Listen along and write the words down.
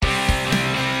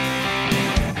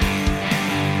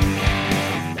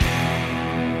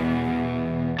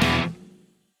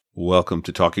Welcome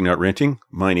to Talking Not Renting.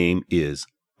 My name is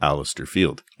Alistair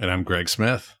Field. And I'm Greg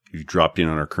Smith. You've dropped in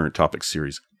on our current topic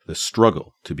series, The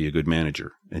Struggle to be a Good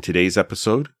Manager. And today's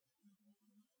episode,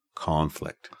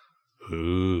 conflict.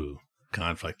 Ooh,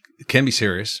 conflict. It can be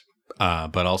serious,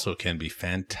 but also can be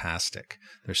fantastic.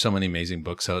 There's so many amazing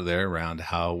books out there around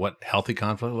what healthy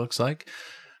conflict looks like.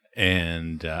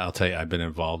 And I'll tell you, I've been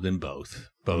involved in both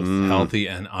healthy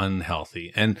and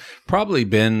unhealthy, and probably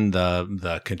been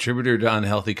the contributor to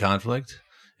unhealthy conflict,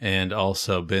 and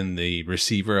also been the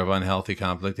receiver of unhealthy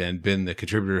conflict, and been the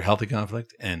contributor to healthy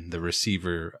conflict, and the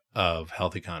receiver of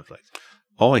healthy conflict.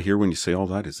 All I hear when you say all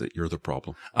that is that you're the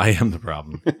problem. I am the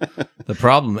problem. The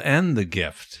problem and the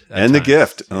gift. And the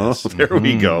gift. Yes. Oh, there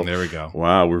we go. There we go.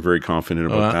 Wow, we're very confident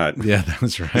about that. Yeah,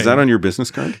 that's right. Is that on your business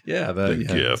card? Yeah. The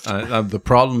gift. The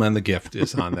problem and the gift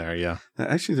is on there, yeah.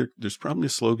 Actually, there's probably a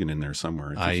slogan in there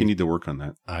somewhere. I think you need to work on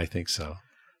that. I think so.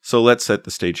 So let's set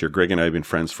the stage here. Greg and I have been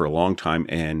friends for a long time,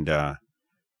 and I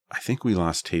think we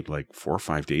last taped like 4 or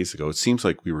 5 days ago. It seems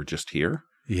like we were just here.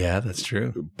 Yeah, that's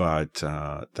true. But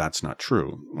that's not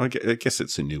true. I guess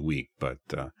it's a new week, but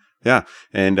yeah.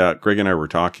 And Greg and I were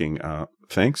talking.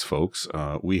 Thanks, folks.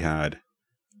 We had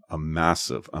a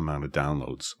massive amount of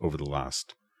downloads over the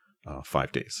last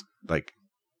 5 days. Like,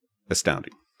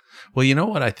 astounding. Well, you know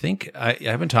what? I think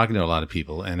I've been talking to a lot of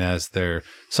people, and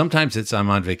sometimes I'm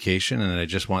on vacation and I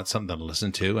just want something to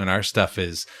listen to, and our stuff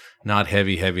is not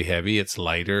heavy. It's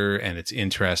lighter and it's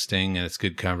interesting and it's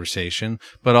good conversation,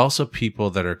 but also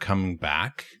people that are coming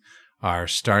back are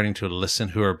starting to listen,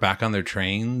 who are back on their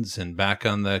trains and back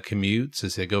on the commutes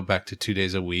as they go back to 2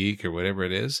 days a week or whatever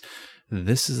it is.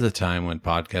 This is the time when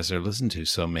podcasts are listened to.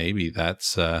 So maybe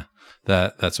that's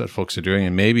what folks are doing.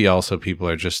 And maybe also people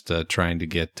are just trying to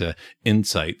get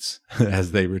insights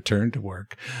as they return to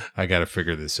work. I got to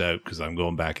figure this out because I'm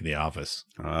going back in the office.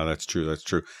 That's true. That's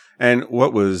true. And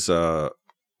what was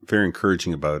very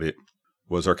encouraging about it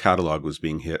was our catalog was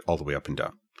being hit all the way up and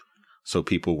down. So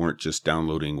people weren't just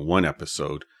downloading one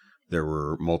episode. There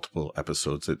were multiple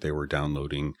episodes that they were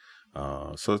downloading.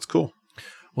 So it's cool.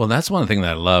 Well, that's one thing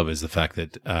that I love is the fact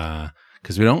that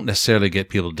because we don't necessarily get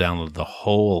people to download the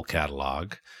whole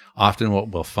catalog. Often what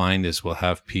we'll find is we'll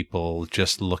have people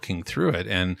just looking through it.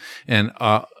 And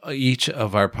each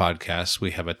of our podcasts,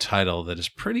 we have a title that is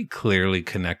pretty clearly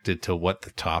connected to what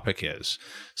the topic is.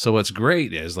 So what's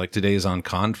great is, like today's on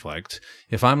conflict,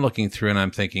 if I'm looking through and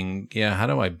I'm thinking, yeah, how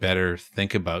do I better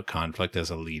think about conflict as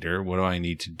a leader? What do I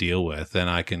need to deal with? Then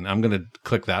I'm going to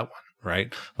click that one.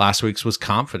 Right. Last week's was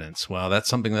confidence. Well, that's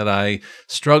something that I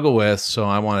struggle with. So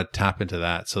I want to tap into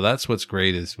that. So that's what's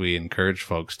great is we encourage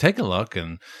folks, take a look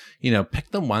and, pick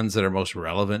the ones that are most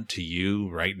relevant to you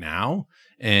right now.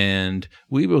 And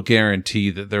we will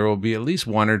guarantee that there will be at least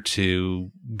one or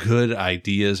two good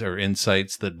ideas or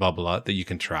insights that bubble out that you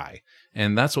can try.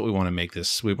 And that's what we want to make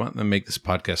this. We want to make this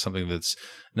podcast something that's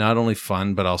not only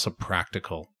fun, but also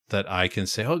practical. That I can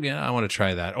say, oh yeah, I want to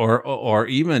try that, or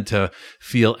even to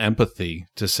feel empathy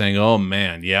to saying, oh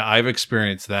man, yeah, I've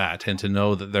experienced that, and to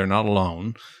know that they're not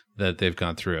alone, that they've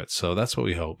gone through it. So that's what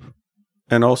we hope.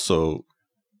 And also,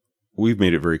 we've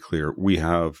made it very clear we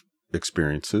have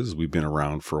experiences. We've been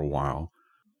around for a while,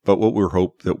 but what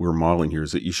we're modeling here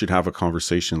is that you should have a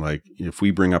conversation. Like if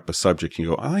we bring up a subject, and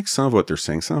you go, I like some of what they're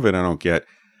saying, some of it I don't get.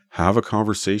 Have a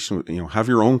conversation. Have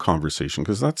your own conversation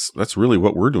because that's really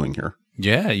what we're doing here.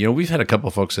 Yeah, we've had a couple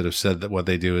of folks that have said that what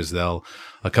they do is a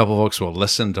couple of folks will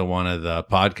listen to one of the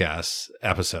podcast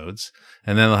episodes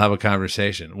and then they'll have a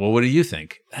conversation. Well, what do you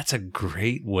think? That's a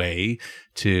great way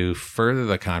to further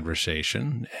the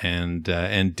conversation and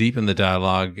deepen the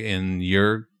dialogue in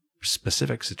your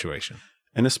specific situation.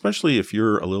 And especially if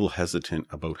you're a little hesitant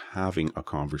about having a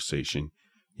conversation,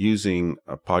 using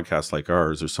a podcast like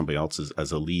ours or somebody else's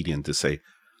as a lead in to say,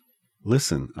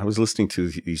 listen, I was listening to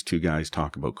these two guys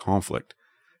talk about conflict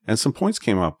and some points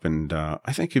came up and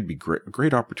I think it'd be a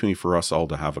great opportunity for us all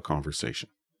to have a conversation.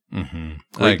 Mm-hmm.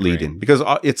 Great lead in because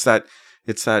it's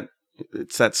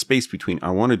that space between I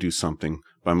want to do something,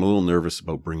 but I'm a little nervous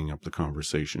about bringing up the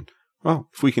conversation. Well,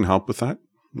 if we can help with that,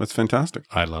 that's fantastic.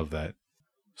 I love that.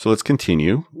 So let's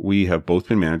continue. We have both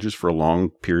been managers for long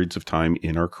periods of time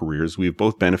in our careers. We have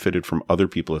both benefited from other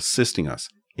people assisting us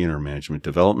in our management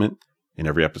development. In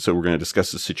every episode, we're going to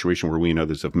discuss a situation where we and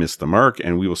others have missed the mark,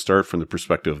 and we will start from the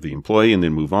perspective of the employee and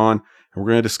then move on. And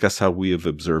we're going to discuss how we have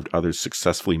observed others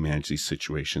successfully manage these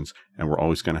situations, and we're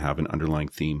always going to have an underlying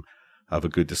theme of a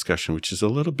good discussion, which is a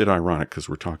little bit ironic because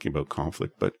we're talking about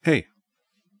conflict, but hey,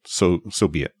 so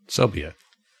be it. So be it.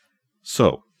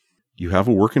 So, you have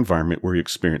a work environment where you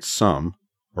experience some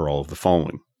or all of the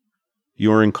following.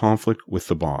 You are in conflict with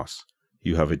the boss.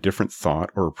 You have a different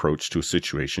thought or approach to a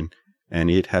situation, and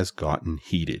it has gotten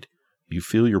heated. You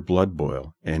feel your blood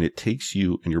boil, and it takes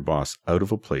you and your boss out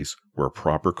of a place where a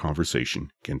proper conversation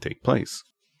can take place.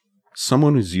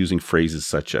 Someone is using phrases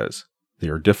such as, they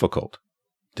are difficult,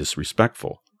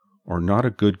 disrespectful, or not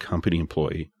a good company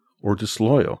employee, or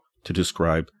disloyal to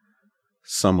describe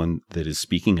someone that is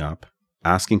speaking up,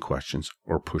 asking questions,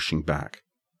 or pushing back.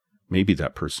 Maybe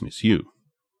that person is you.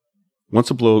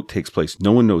 Once a blowout takes place,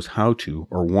 no one knows how to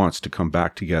or wants to come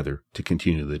back together to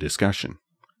continue the discussion.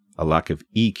 A lack of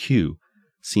EQ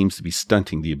seems to be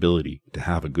stunting the ability to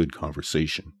have a good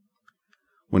conversation.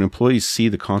 When employees see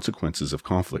the consequences of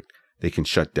conflict, they can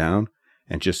shut down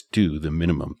and just do the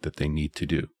minimum that they need to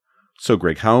do. So,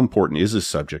 Greg, how important is this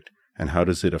subject, and how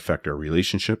does it affect our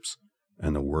relationships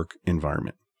and the work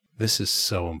environment? This is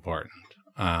so important.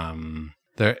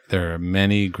 There are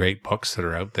many great books that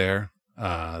are out there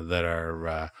that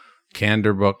are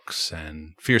candor books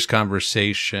and fierce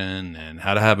conversation and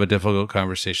how to have a difficult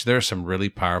conversation. There are some really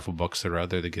powerful books that are out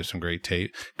there that give some great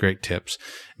tips,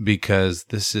 because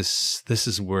this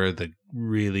is where the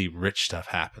really rich stuff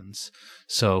happens.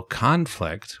 So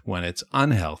conflict, when it's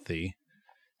unhealthy,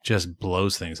 just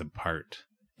blows things apart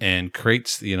and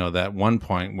creates, that one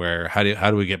point where how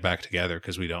do we get back together?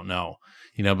 Because we don't know,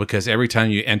 because every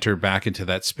time you enter back into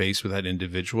that space with that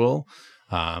individual,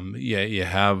 you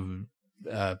have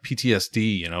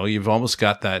PTSD, you've almost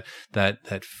got that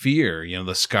fear,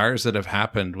 the scars that have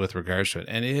happened with regards to it.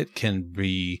 And it can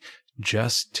be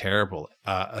just terrible,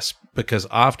 because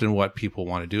often what people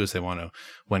want to do is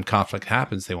when conflict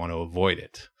happens, they want to avoid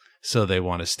it. So they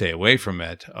want to stay away from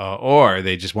it, or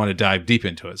they just want to dive deep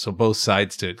into it. So both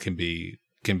sides to it can be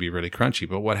really crunchy.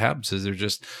 But what happens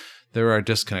is there are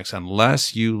disconnects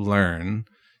unless you learn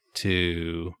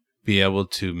to be able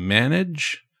to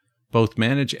manage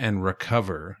and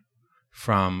recover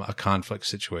from a conflict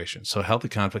situation. So healthy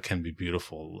conflict can be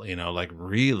beautiful, like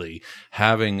really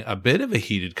having a bit of a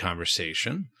heated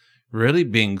conversation, really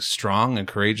being strong and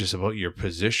courageous about your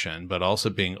position, but also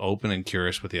being open and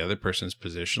curious with the other person's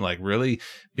position, like really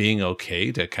being okay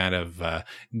to kind of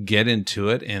get into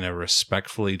it in a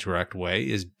respectfully direct way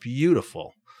is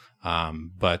beautiful.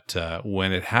 But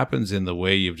when it happens in the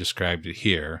way you've described it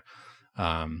here,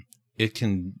 it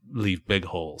can leave big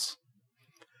holes.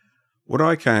 What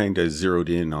I kind of zeroed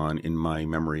in on in my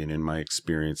memory and in my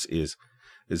experience is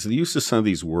the use of some of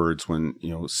these words when,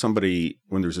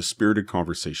 when there's a spirited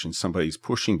conversation, somebody's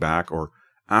pushing back or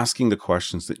asking the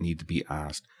questions that need to be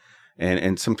asked.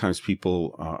 And sometimes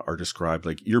people are described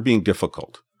like, you're being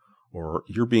difficult, or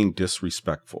you're being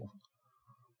disrespectful,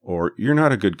 or you're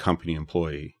not a good company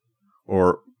employee,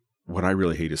 or what I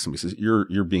really hate is somebody says,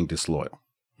 you're being disloyal.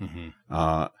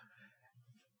 Mm-hmm.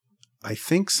 I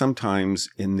think sometimes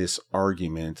in this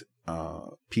argument,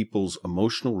 people's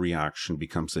emotional reaction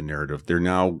becomes the narrative.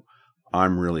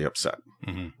 I'm really upset,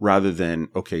 mm-hmm. rather than,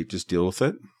 okay, just deal with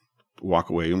it, walk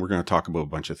away, and we're going to talk about a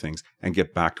bunch of things and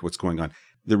get back to what's going on.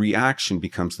 The reaction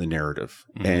becomes the narrative,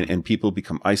 mm-hmm. and people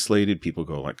become isolated. People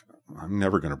go like, I'm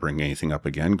never going to bring anything up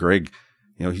again. Greg,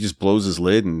 he just blows his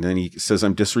lid and then he says,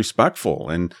 I'm disrespectful.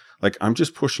 And like, I'm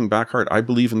just pushing back hard. I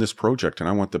believe in this project and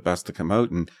I want the best to come out.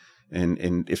 And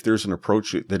if there's an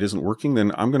approach that isn't working,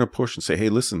 then I'm going to push and say, hey,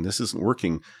 listen, this isn't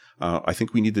working. I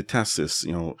think we need to test this.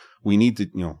 We need to,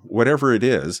 whatever it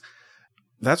is.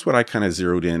 That's what I kind of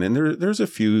zeroed in. And there's a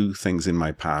few things in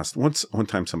my past. One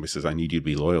time somebody says, I need you to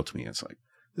be loyal to me. It's like,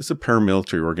 this is a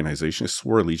paramilitary organization. I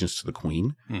swore allegiance to the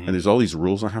Queen, mm-hmm. and there's all these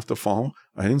rules I have to follow.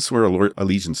 I didn't swear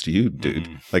allegiance to you, dude.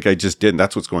 Mm-hmm. Like I just did.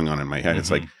 That's what's going on in my head. Mm-hmm.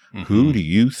 It's like, mm-hmm. who do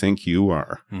you think you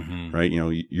are? Mm-hmm. Right?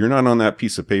 You're not on that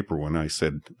piece of paper when I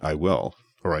said I will,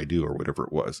 or I do, or whatever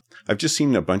it was. I've just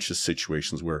seen a bunch of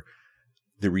situations where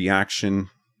the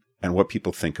reaction and what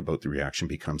people think about the reaction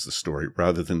becomes the story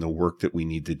rather than the work that we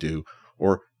need to do,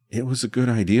 or it was a good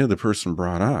idea the person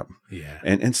brought up. Yeah.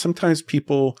 And sometimes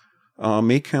people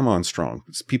may come on strong.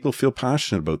 People feel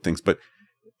passionate about things, but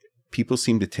people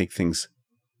seem to take things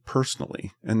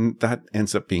personally, and that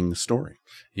ends up being the story.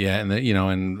 Yeah,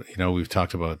 and we've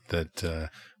talked about that.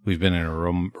 We've been in a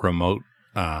remote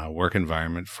work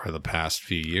environment for the past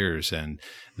few years, and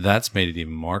that's made it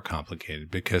even more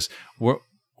complicated because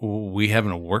we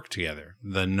haven't worked together.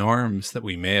 The norms that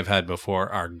we may have had before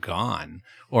are gone,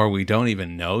 or we don't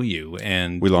even know you,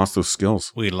 and we lost those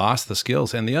skills. We lost the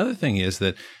skills, and the other thing is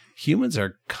that humans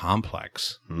are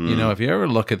complex. If you ever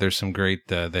look at, there's some great,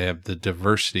 they have the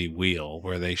diversity wheel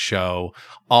where they show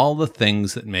all the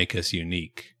things that make us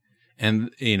unique.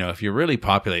 And, if you really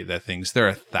populate that things, there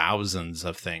are thousands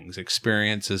of things,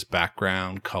 experiences,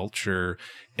 background, culture,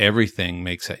 everything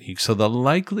makes that. So the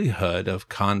likelihood of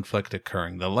conflict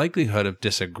occurring, the likelihood of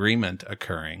disagreement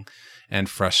occurring and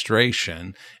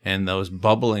frustration and those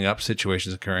bubbling up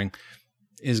situations occurring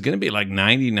is going to be like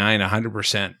 99,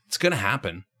 100%. It's going to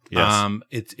happen. Yes.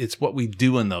 It's what we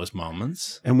do in those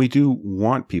moments. And we do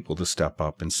want people to step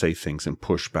up and say things and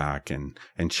push back and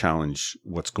challenge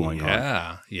what's going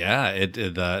on. Yeah.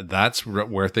 That's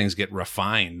where things get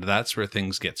refined. That's where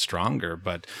things get stronger.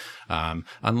 But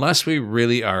unless we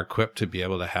really are equipped to be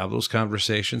able to have those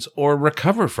conversations or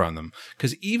recover from them,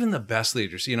 because even the best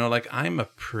leaders,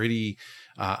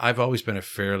 I've always been a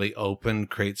fairly open,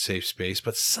 create safe space,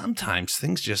 but sometimes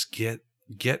things just get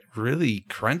really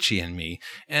crunchy in me.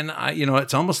 And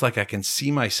it's almost like I can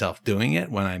see myself doing it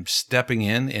when I'm stepping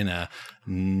in a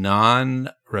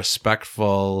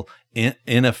non-respectful,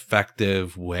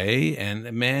 ineffective way.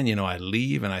 And man, I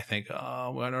leave and I think,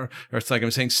 or it's like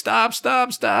I'm saying, stop,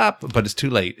 but it's too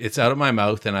late. It's out of my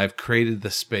mouth and I've created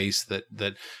the space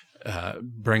that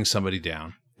brings somebody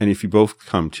down. And if you both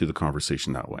come to the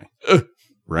conversation that way,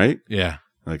 right? Yeah.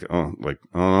 Like, oh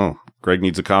no, Greg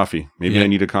needs a coffee. Maybe I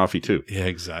need a coffee too. Yeah,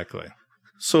 exactly.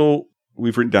 So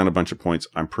we've written down a bunch of points.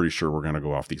 I'm pretty sure we're going to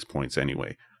go off these points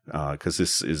anyway, because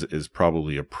this is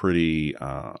probably a pretty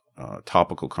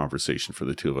topical conversation for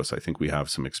the two of us. I think we have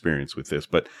some experience with this.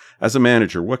 But as a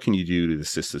manager, what can you do to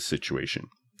assist this situation?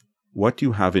 What do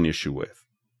you have an issue with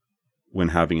when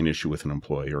having an issue with an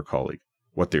employee or colleague?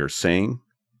 What they are saying,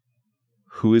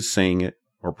 who is saying it,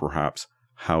 or perhaps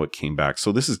how it came back.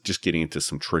 So this is just getting into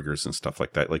some triggers and stuff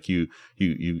like that. Like you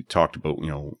talked about,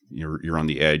 you're on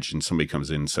the edge and somebody comes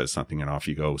in and says something and off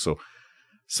you go. So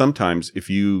sometimes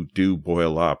if you do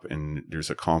boil up and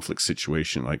there's a conflict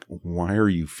situation, like, why are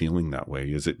you feeling that way?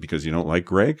 Is it because you don't like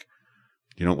Greg?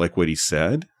 You don't like what he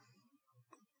said?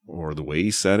 Or the way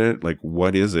he said it? Like,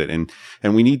 what is it? And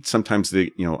we need sometimes to,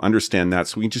 understand that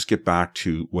so we can just get back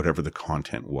to whatever the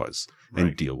content was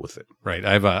and deal with it. Right.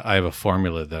 I have a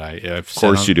formula that I've Of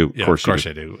course you do. Yeah, of course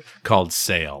I do. Called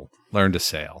SAIL. Learn to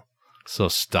sail. So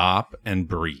stop and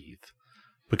breathe.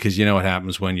 Because you know what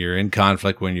happens when you're in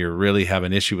conflict, when you really have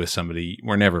an issue with somebody,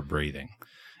 we're never breathing.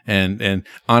 And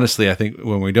honestly, I think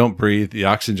when we don't breathe, the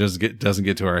oxygen doesn't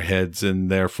get to our heads,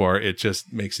 and therefore it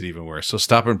just makes it even worse. So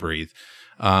stop and breathe.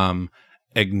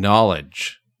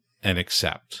 Acknowledge and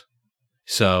accept.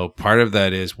 So part of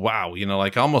that is, wow,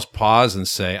 like almost pause and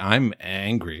say, I'm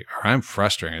angry or I'm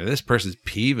frustrated. Or this person's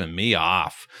peeving me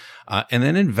off. And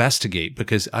then investigate,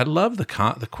 because I love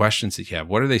the questions that you have.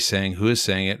 What are they saying? Who is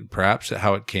saying it? Perhaps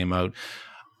how it came out.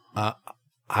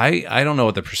 I don't know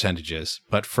what the percentage is,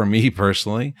 but for me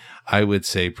personally, I would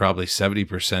say probably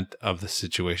 70% of the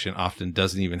situation often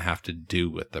doesn't even have to do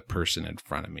with the person in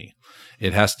front of me.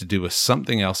 It has to do with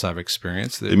something else I've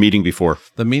experienced. The meeting before,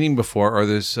 or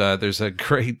there's a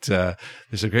great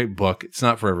book. It's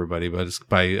not for everybody, but it's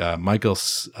by Michael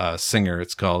Singer.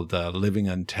 It's called Living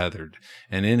Untethered.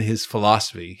 And in his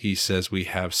philosophy, he says we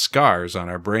have scars on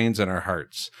our brains and our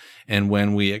hearts. And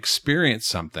when we experience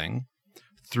something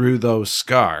through those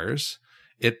scars,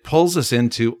 it pulls us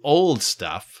into old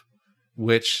stuff,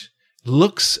 which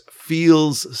looks,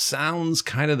 feels, sounds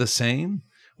kind of the same,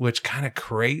 which kind of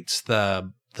creates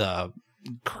the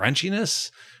crunchiness,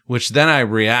 which then I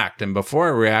react. And before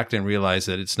I react and realize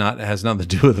that it has nothing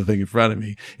to do with the thing in front of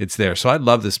me, it's there. So I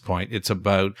love this point. It's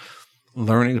about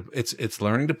learning. It's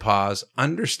learning to pause,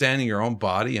 understanding your own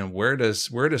body, and where does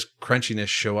crunchiness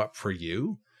show up for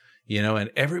you?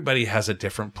 And everybody has a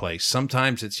different place.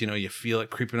 Sometimes it's, you feel it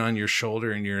creeping on your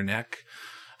shoulder and your neck.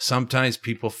 Sometimes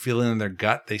people feel it in their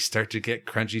gut. They start to get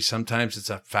crunchy. Sometimes it's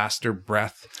a faster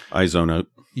breath. I zone out.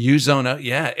 You zone out.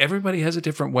 Yeah, everybody has a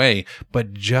different way,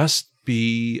 but just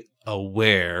be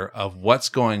aware of what's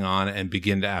going on and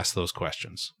begin to ask those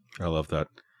questions. I love that.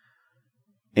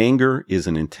 Anger is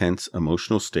an intense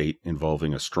emotional state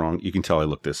involving you can tell I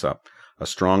looked this up, a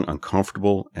strong,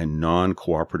 uncomfortable, and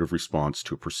non-cooperative response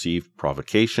to a perceived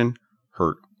provocation,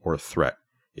 hurt, or threat.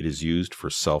 It is used for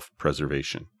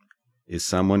self-preservation. Is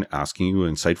someone asking you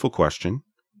an insightful question,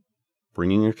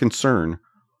 bringing a concern,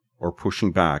 or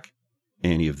pushing back?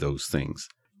 Any of those things.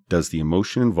 Does the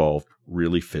emotion involved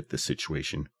really fit the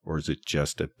situation, or is it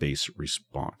just a base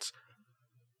response?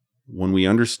 When we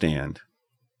understand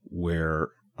where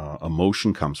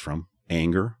emotion comes from,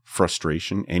 anger,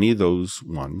 frustration, any of those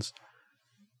ones,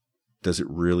 does it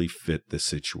really fit the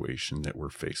situation that we're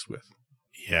faced with?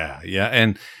 Yeah.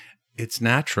 And it's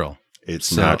natural.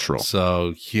 It's natural.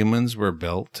 So humans were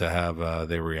built to have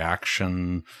the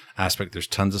reaction aspect. There's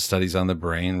tons of studies on the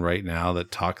brain right now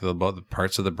that talk about the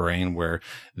parts of the brain where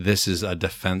this is a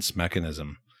defense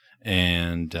mechanism.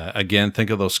 And again,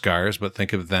 think of those scars, but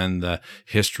think of then the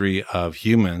history of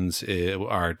humans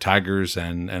are tigers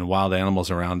and wild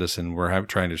animals around us, and we're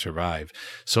trying to survive.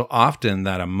 So often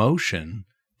that emotion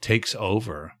takes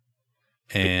over.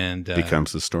 And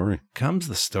becomes the story. Comes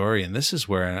the story. And this is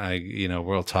where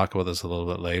we'll talk about this a little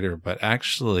bit later, but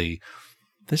actually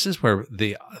this is where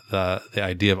the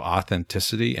idea of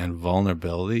authenticity and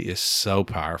vulnerability is so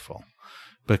powerful.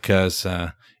 Because,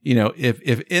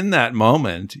 if in that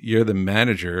moment you're the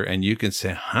manager and you can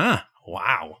say,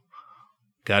 wow,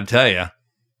 got to tell you,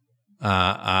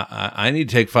 I need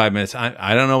to take 5 minutes.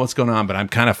 I don't know what's going on, but I'm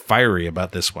kind of fiery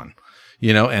about this one,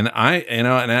 and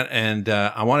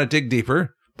I want to dig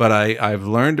deeper, but I've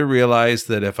learned to realize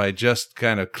that if I just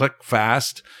kind of click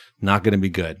fast, not going to be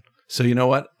good. So you know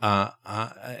what?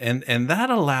 And that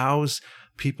allows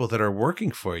people that are working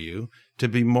for you to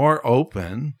be more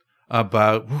open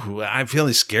about, I'm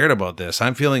feeling scared about this.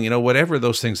 I'm feeling, whatever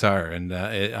those things are. And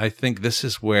I think this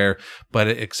is where, but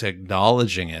it's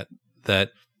acknowledging it, that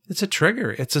it's a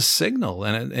trigger, it's a signal,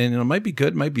 and it might be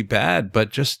good, might be bad, but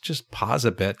just pause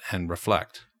a bit and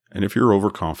reflect. And if you're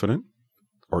overconfident,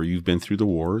 or you've been through the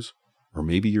wars, or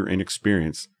maybe you're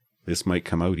inexperienced, this might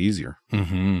come out easier.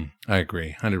 Mm-hmm. I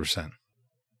agree, 100%.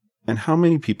 And how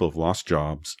many people have lost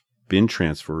jobs, been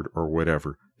transferred, or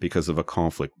whatever, because of a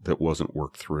conflict that wasn't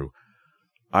worked through?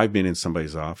 I've been in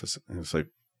somebody's office, and it's like,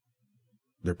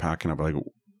 they're packing up, like,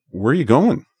 where are you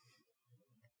going?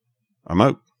 I'm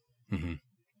out. Mm-hmm.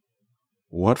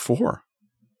 What for?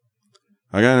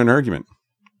 I got in an argument.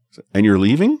 And you're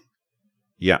leaving?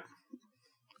 Yeah.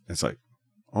 It's like,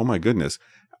 oh my goodness.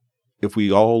 If we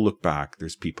all look back,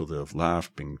 there's people that have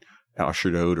left, been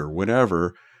ushered out or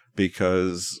whatever,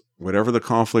 because whatever the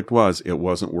conflict was, it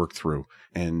wasn't worked through.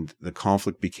 And the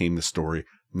conflict became the story,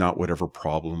 not whatever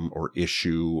problem or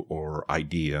issue or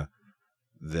idea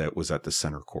that was at the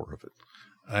center core of it.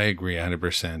 I agree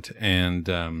 100%. And,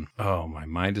 my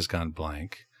mind has gone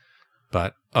blank.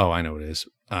 But, I know what it is.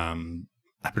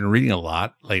 I've been reading a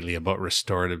lot lately about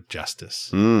restorative justice.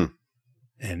 Mm.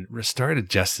 And restorative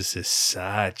justice is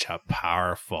such a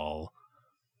powerful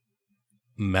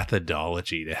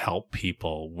methodology to help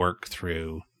people work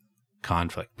through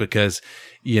conflict, because,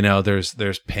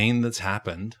 there's pain that's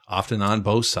happened, often on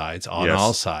both sides, on Yes.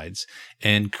 all sides,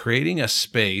 and creating a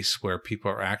space where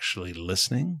people are actually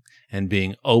listening and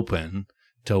being open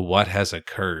to what has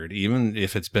occurred, even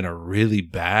if it's been a really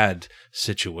bad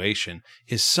situation,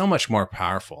 is so much more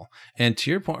powerful. And to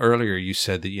your point earlier, you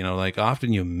said that,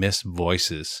 often you miss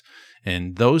voices,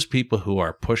 and those people who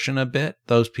are pushing a bit,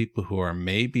 those people who are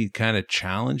maybe kind of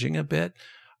challenging a bit,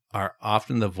 are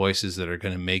often the voices that are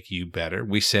going to make you better.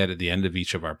 We said at the end of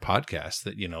each of our podcasts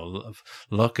that,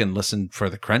 look and listen for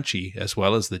the crunchy as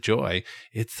well as the joy.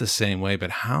 It's the same way,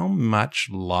 but how much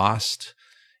lost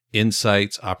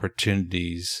insights,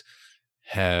 opportunities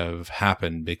have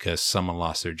happened because someone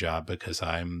lost their job because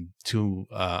I'm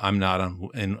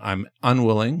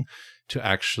unwilling to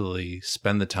actually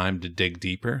spend the time to dig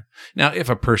deeper. Now, if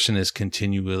a person is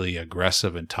continually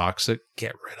aggressive and toxic,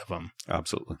 get rid of them.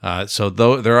 Absolutely. So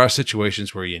though there are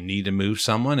situations where you need to move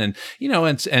someone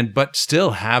but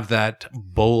still have that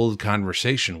bold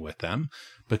conversation with them,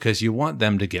 because you want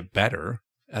them to get better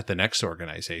at the next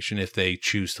organization if they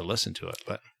choose to listen to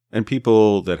it. And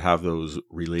people that have those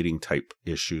relating type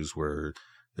issues where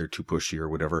they're too pushy or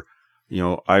whatever,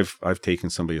 I've taken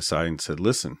somebody aside and said,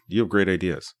 listen, you have great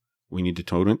ideas. We need to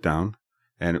tone it down,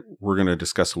 and we're going to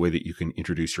discuss a way that you can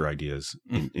introduce your ideas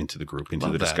into the group, into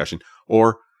the discussion.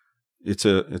 Or it's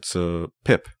a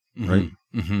PIP, right?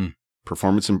 Mm-hmm.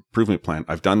 Performance Improvement Plan.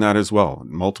 I've done that as well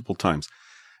multiple times.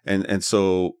 And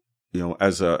so,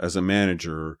 as a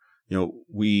manager,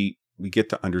 we get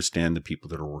to understand the people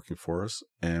that are working for us,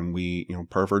 and we,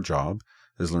 part of our job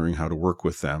is learning how to work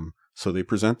with them so they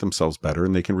present themselves better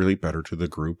and they can relate better to the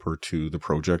group or to the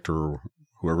project or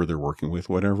whoever they're working with,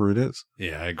 whatever it is.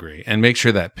 Yeah, I agree. And make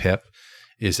sure that PIP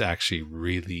is actually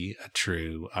really a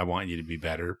true, I want you to be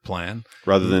better plan.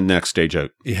 Rather than next stage out.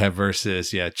 Yeah,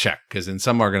 versus, check. Because in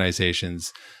some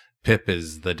organizations, PIP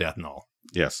is the death knell.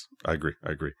 Yes, I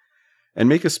agree. And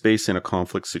make a space in a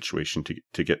conflict situation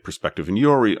to get perspective. And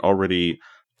you already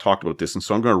talked about this, and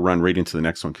so I'm going to run right into the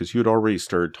next one, because you had already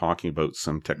started talking about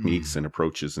some techniques and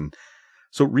approaches. And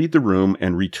so read the room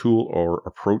and retool or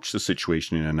approach the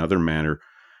situation in another manner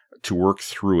to work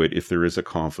through it if there is a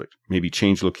conflict. Maybe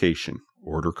change location,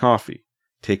 order coffee,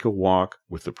 take a walk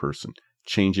with the person,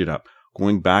 change it up,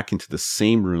 going back into the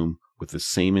same room with the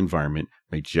same environment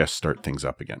may just start things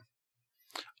up again.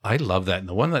 I love that. And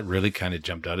the one that really kind of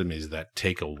jumped out at me is that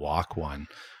take a walk one.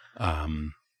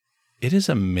 It is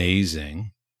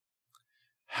amazing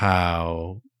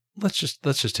how let's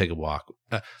just take a walk.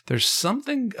 There's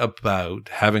something about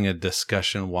having a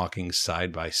discussion walking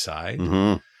side by side.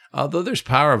 Mm-hmm. Although there's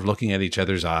power of looking at each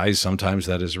other's eyes, sometimes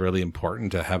that is really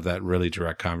important to have that really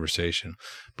direct conversation.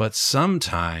 But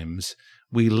sometimes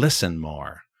we listen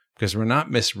more because we're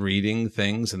not misreading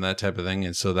things and that type of thing.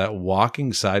 And so that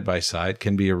walking side by side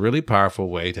can be a really powerful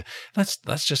way to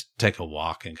let's just take a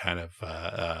walk and kind of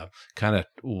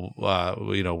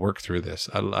work through this.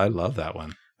 I love that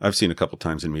one. I've seen a couple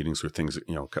times in meetings where things,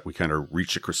 we kind of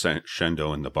reach a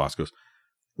crescendo and the boss goes,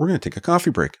 "We're going to take a coffee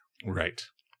break." Right.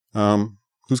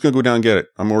 Who's going to go down and get it?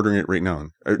 I'm ordering it right now.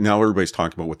 And now everybody's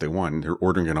talking about what they want and they're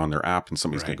ordering it on their app and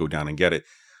somebody's going to go down and get it.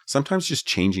 Sometimes just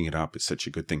changing it up is such a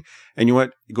good thing. And you know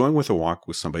what? Going with a walk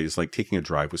with somebody is like taking a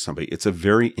drive with somebody. It's a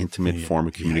very intimate form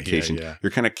of communication. Yeah.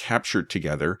 You're kind of captured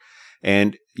together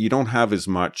and you don't have as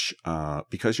much,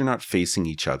 because you're not facing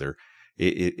each other.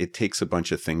 It takes a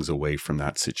bunch of things away from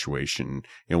that situation.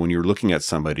 When you're looking at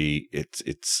somebody,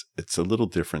 it's a little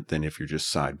different than if you're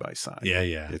just side by side.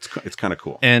 Yeah. It's kind of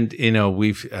cool. And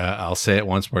we've I'll say it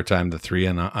once more time: the three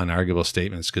unarguable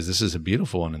statements, because this is a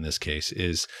beautiful one in this case.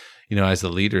 Is as the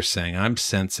leader saying, I'm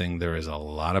sensing there is a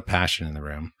lot of passion in the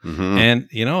room, mm-hmm. and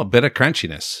a bit of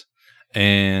crunchiness.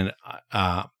 And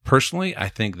personally, I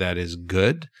think that is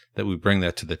good that we bring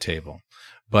that to the table.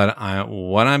 But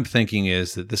what I'm thinking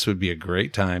is that this would be a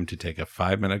great time to take a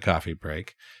 5-minute coffee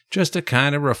break just to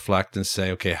kind of reflect and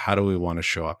say, okay, how do we want to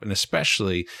show up? And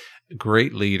especially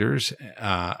great leaders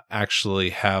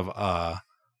actually have a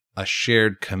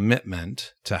shared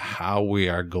commitment to how we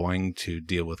are going to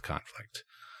deal with conflict.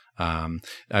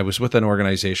 I was with an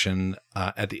organization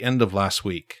at the end of last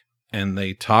week. And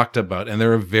they talked about, and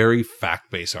they're a very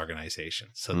fact-based organization.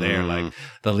 So they're like,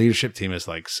 the leadership team is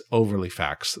like overly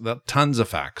facts, tons of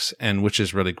facts, and which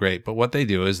is really great. But what they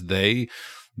do is they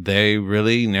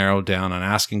really narrow down on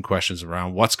asking questions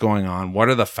around what's going on, what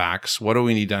are the facts, what do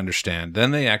we need to understand?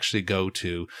 Then they actually go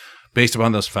to, based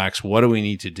upon those facts, what do we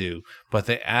need to do? But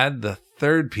they add the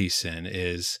third piece in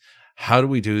is, how do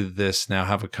we do this now,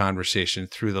 have a conversation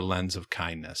through the lens of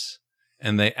kindness?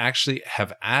 And they actually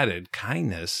have added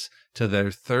kindness to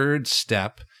their third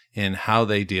step in how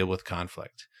they deal with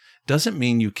conflict. Doesn't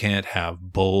mean you can't have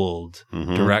bold,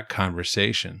 direct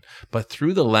conversation, but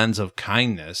through the lens of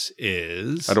kindness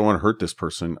is... I don't want to hurt this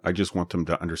person. I just want them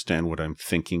to understand what I'm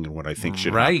thinking and what I think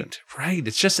should happen. Right.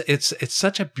 It's just, it's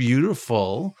such a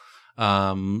beautiful,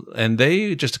 and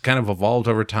they just kind of evolved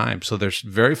over time. So they're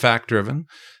very fact-driven.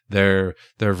 They're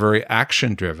very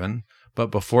action-driven. But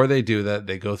before they do that,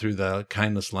 they go through the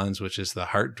kindness lens, which is the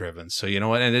heart-driven. So you know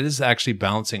what? And it is actually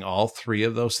balancing all three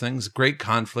of those things. Great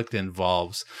conflict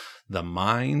involves the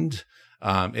mind,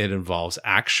 it involves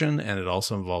action, and it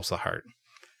also involves the heart.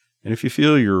 And if you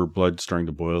feel your blood starting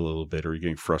to boil a little bit or you're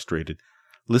getting frustrated,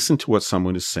 listen to what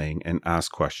someone is saying and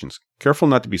ask questions. Careful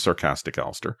not to be sarcastic,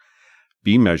 Alistair.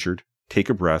 Be measured, take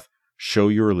a breath, show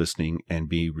you're listening, and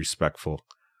be respectful.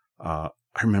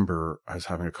 I remember I was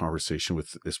having a conversation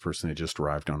with this person that just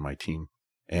arrived on my team,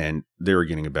 and they were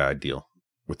getting a bad deal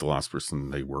with the last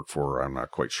person they worked for. I'm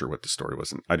not quite sure what the story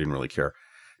was, and I didn't really care.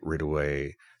 Right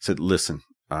away, said, "Listen,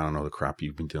 I don't know the crap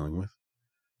you've been dealing with,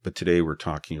 but today we're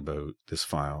talking about this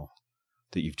file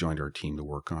that you've joined our team to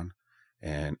work on,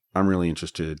 and I'm really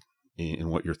interested in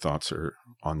what your thoughts are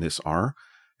on this are,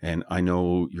 and I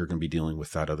know you're going to be dealing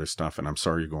with that other stuff, and I'm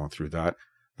sorry you're going through that.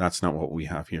 That's not what we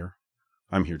have here.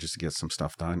 I'm here just to get some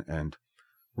stuff done, and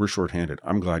we're shorthanded.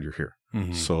 I'm glad you're here.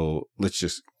 Mm-hmm. So let's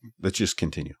just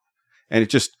continue." And it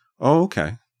just,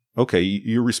 okay,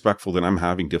 you're respectful that I'm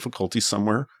having difficulty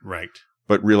somewhere, right?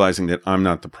 But realizing that I'm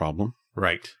not the problem,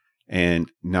 right? And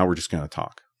now we're just going to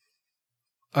talk.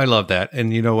 I love that.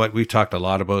 And you know what? We've talked a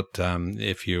lot about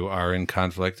if you are in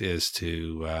conflict is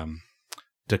to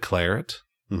declare it.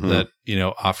 Mm-hmm.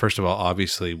 That, first of all,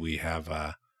 obviously we have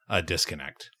a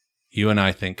disconnect. You and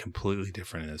I think completely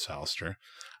different in this, Alistair.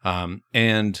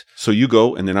 And so you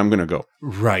go, and then I'm going to go.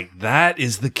 Right. That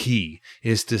is the key,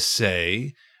 is to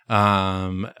say,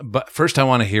 but first I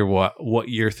want to hear what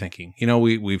you're thinking.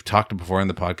 We've talked before in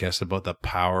the podcast about the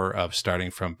power of starting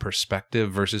from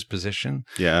perspective versus position.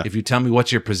 Yeah. If you tell me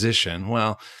what's your position,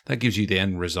 well, that gives you the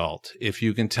end result. If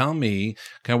you can tell me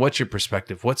kind of what's your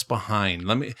perspective, what's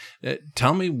behind,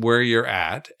 tell me where you're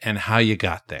at and how you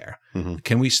got there. Mm-hmm.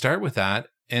 Can we start with that?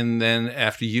 And then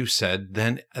after you said,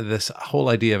 then this whole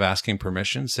idea of asking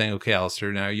permission, saying, okay,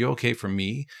 Alistair, now are you okay for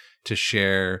me to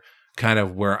share kind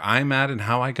of where I'm at and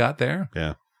how I got there?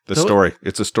 Yeah. The story.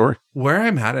 It's a story. Where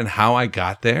I'm at and how I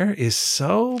got there is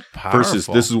so powerful. Versus,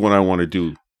 this is what I want to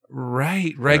do.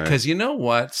 Right. Because you know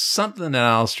what? Something that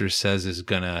Alistair says is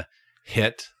going to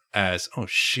hit as, oh,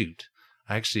 shoot.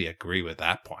 I actually agree with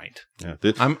that point.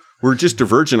 Yeah, we're just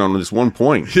divergent on this one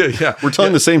point. Yeah. We're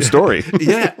telling the same story.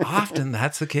 Yeah, often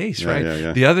that's the case, right?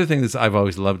 Yeah. The other thing that I've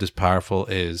always loved is powerful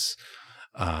is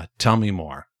tell me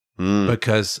more.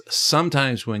 Because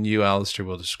sometimes when you, Alistair,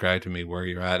 will describe to me where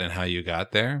you're at and how you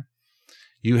got there,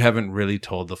 you haven't really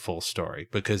told the full story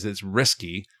because it's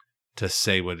risky to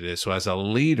say what it is. So as a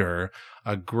leader,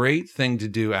 a great thing to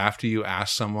do after you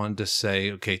ask someone to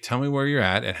say, okay, tell me where you're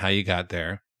at and how you got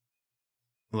there,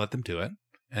 let them do it,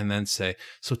 and then say,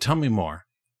 so tell me more.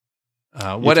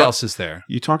 What else is there?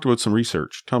 You talked about some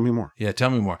research. Tell me more. Yeah, tell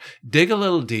me more. Dig a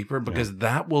little deeper because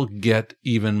that will get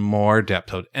even more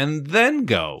depth out, and then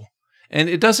go. And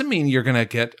it doesn't mean you're going to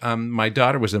get. My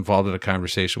daughter was involved in a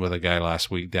conversation with a guy last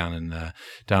week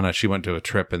she went to a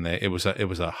trip, and it was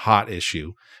a hot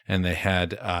issue, and they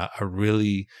had a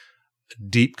really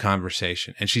deep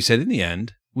conversation. And she said, in the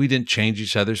end, we didn't change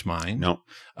each other's mind. No,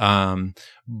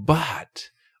 but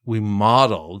we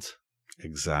modeled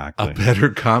exactly a better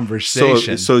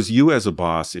conversation. So as you as a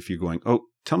boss, if you're going, oh,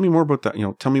 tell me more about that.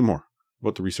 Tell me more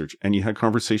about the research, and you had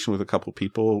conversation with a couple of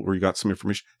people where you got some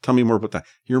information, tell me more about that.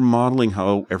 You're modeling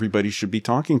how everybody should be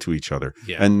talking to each other.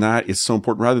 Yeah. And that is so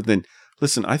important rather than,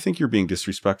 listen, I think you're being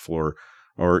disrespectful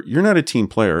or you're not a team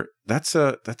player. That's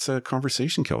a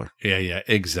conversation killer. Yeah,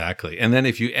 exactly. And then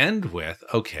if you end with,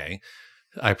 okay,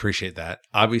 I appreciate that.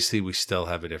 Obviously, we still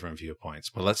have a different viewpoints,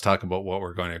 but let's talk about what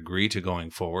we're going to agree to going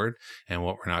forward and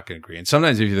what we're not going to agree. And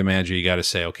sometimes if you're the manager, you got to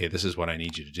say, okay, this is what I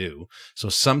need you to do. So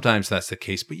sometimes that's the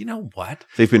case, but you know what?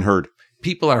 They've been heard.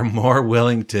 People are more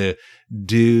willing to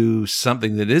do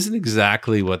something that isn't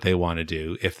exactly what they want to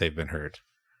do if they've been heard.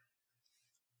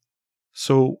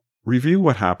 So review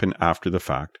what happened after the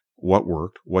fact, what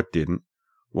worked, what didn't,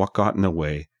 what got in the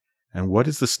way, and what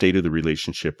is the state of the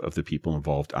relationship of the people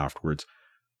involved afterwards.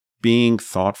 Being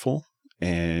thoughtful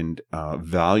and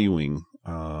valuing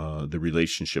the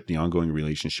relationship, the ongoing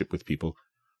relationship with people,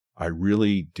 I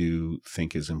really do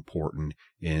think is important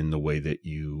in the way that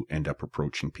you end up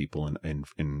approaching people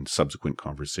in subsequent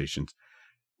conversations.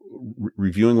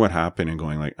 Reviewing what happened and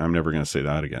going like, I'm never going to say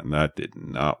that again. That did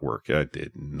not work. That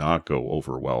did not go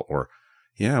over well. Or,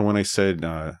 yeah, when I said,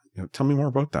 tell me more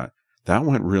about that. That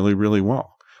went really, really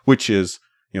well, which is,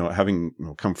 having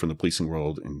come from the policing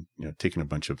world and taking a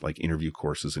bunch of like interview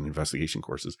courses and investigation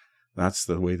courses, that's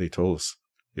the way they told us.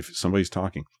 If somebody's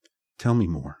talking, tell me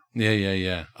more.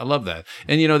 Yeah. I love that.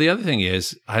 And the other thing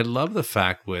is, I love the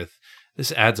fact with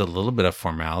this adds a little bit of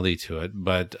formality to it,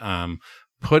 but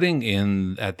putting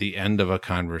in at the end of a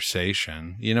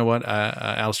conversation, you know what,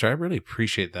 Alistair, I really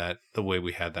appreciate that the way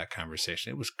we had that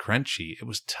conversation. It was crunchy, it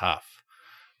was tough.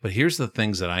 But here's the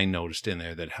things that I noticed in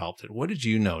there that helped it. What did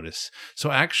you notice? So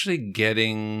actually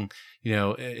getting,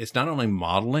 it's not only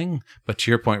modeling, but to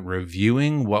your point,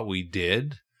 reviewing what we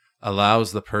did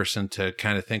allows the person to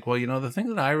kind of think, well, the thing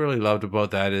that I really loved about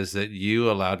that is that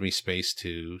you allowed me space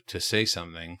to say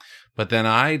something, but then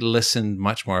I listened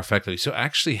much more effectively. So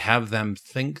actually have them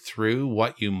think through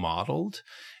what you modeled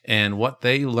and what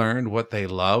they learned, what they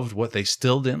loved, what they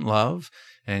still didn't love.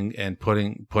 And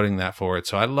putting that forward.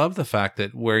 So I love the fact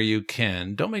that where you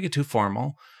can, don't make it too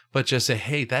formal, but just say,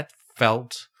 hey, that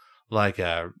felt like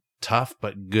a tough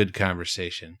but good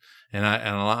conversation. And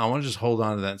I want to just hold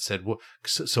on to that and said, well,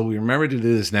 so we remember to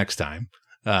do this next time.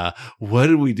 What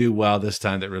did we do well this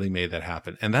time that really made that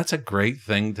happen? And that's a great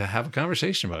thing to have a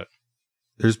conversation about.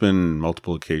 There's been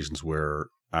multiple occasions where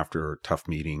after a tough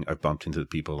meeting, I've bumped into the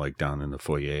people like down in the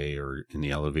foyer or in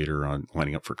the elevator on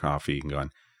lining up for coffee and gone,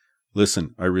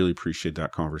 listen, I really appreciate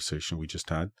that conversation we just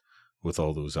had with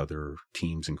all those other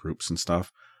teams and groups and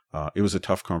stuff. It was a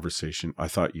tough conversation. I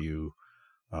thought you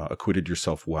acquitted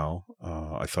yourself well.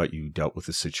 I thought you dealt with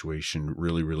the situation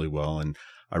really, really well. And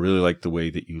I really liked the way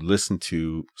that you listened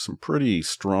to some pretty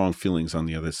strong feelings on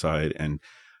the other side. And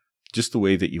just the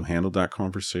way that you handled that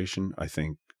conversation, I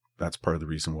think that's part of the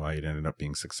reason why it ended up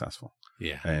being successful.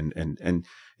 Yeah. And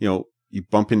you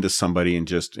bump into somebody and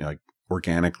just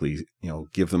organically,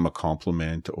 give them a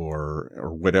compliment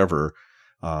or whatever.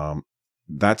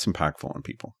 That's impactful on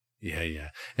people. Yeah.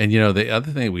 And the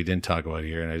other thing we didn't talk about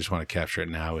here, and I just want to capture it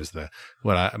now, is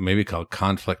what I maybe call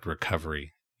conflict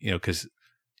recovery, because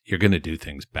you're going to do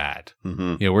things bad.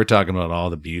 Mm-hmm. We're talking about all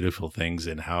the beautiful things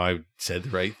and how I said the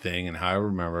right thing and how I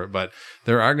remember it, but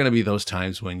there are going to be those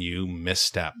times when you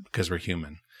misstep because we're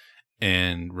human.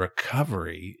 And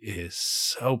recovery is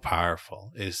so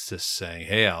powerful, is just saying,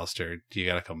 hey, Alistair, do you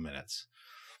got a couple minutes?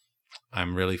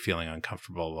 I'm really feeling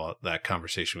uncomfortable about that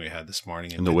conversation we had this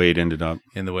morning. And the way it ended up.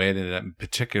 And the way it ended up, and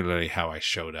particularly how I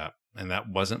showed up. And that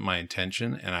wasn't my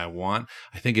intention. And I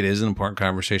think it is an important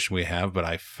conversation we have, but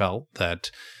I felt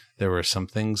that there were some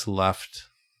things left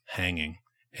hanging.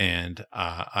 And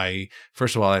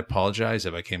first of all, I apologize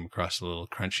if I came across a little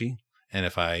crunchy. And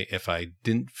if I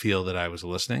didn't feel that I was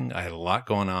listening. I had a lot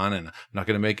going on, and I'm not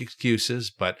going to make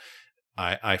excuses, but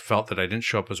I felt that I didn't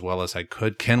show up as well as I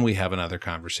could. Can we have another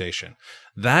conversation?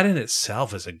 That in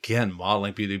itself is, again,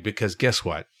 modeling beauty, because guess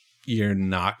what? You're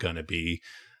not going to be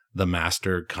the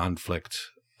master conflict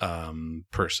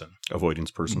person.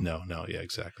 Avoidance person. No, yeah,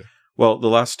 exactly. Well, the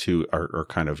last two are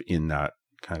kind of in that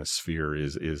kind of sphere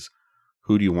is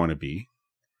who do you want to be,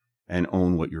 and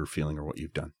own what you're feeling or what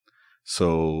you've done.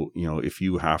 So, if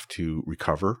you have to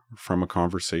recover from a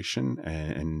conversation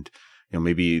and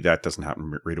maybe that doesn't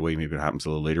happen right away. Maybe it happens a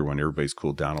little later when everybody's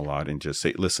cooled down a lot, and just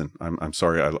say, listen, I'm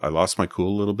sorry. I lost my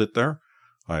cool a little bit there.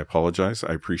 I apologize.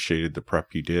 I appreciated the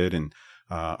prep you did. And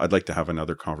I'd like to have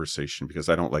another conversation because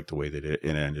I don't like the way that it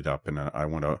ended up. And I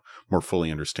want to more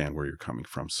fully understand where you're coming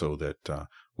from so that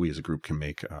we as a group can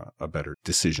make a better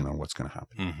decision on what's going to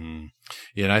happen. Mm-hmm.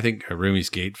 Yeah, and I think Rumi's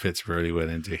Gate fits really well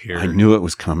into here. I knew it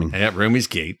was coming. Yeah, Rumi's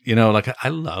Gate. I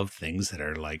love things that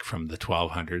are like from the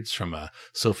 1200s, from a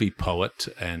Sufi poet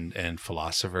and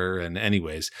philosopher. And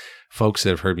anyways, folks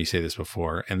that have heard me say this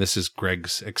before, and this is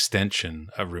Greg's extension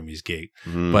of Rumi's Gate.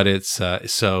 Mm. But it's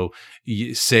so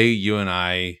say you and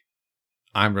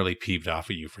I'm really peeved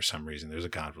off at you for some reason. There's a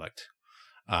conflict.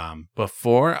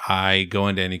 Before I go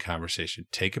into any conversation,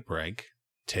 take a break,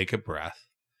 take a breath,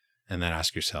 and then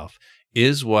ask yourself,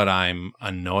 is what I'm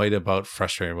annoyed about,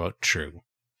 frustrated about, true?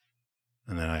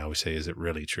 And then I always say, is it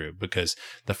really true? Because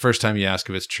the first time you ask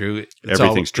if it's true,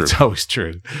 everything's true. It's always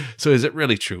true. So is it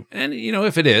really true? And,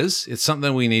 if it is, it's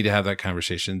something we need to have that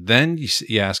conversation. Then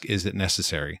you ask, is it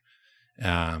necessary?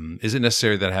 Is it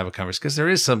necessary that I have a conversation? Because there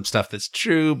is some stuff that's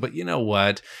true, but you know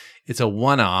what? It's a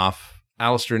one-off.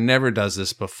 Alistair never does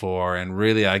this before, and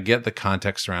really, I get the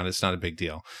context around it. It's not a big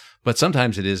deal. But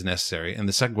sometimes it is necessary. And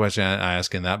the second question I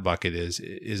ask in that bucket is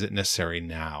it necessary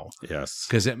now? Yes.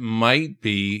 Because it might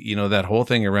be, that whole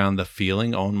thing around the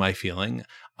feeling, own my feeling.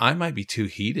 I might be too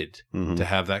heated to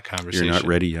have that conversation. You're not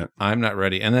ready yet. I'm not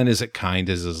ready. And then is it kind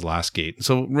is his last gate.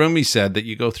 So Rumi said that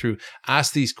you go through,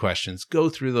 ask these questions, go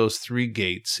through those 3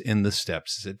 gates in the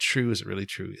steps. Is it true? Is it really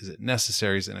true? Is it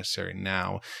necessary? Is it necessary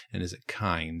now? And is it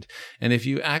kind? And if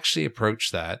you actually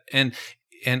approach that, and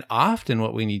often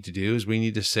what we need to do is we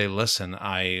need to say, listen,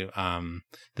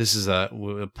 this is an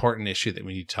important issue that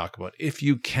we need to talk about. If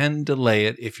you can delay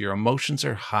it, if your emotions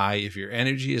are high, if your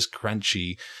energy is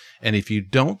crunchy, and if you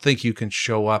don't think you can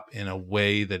show up in a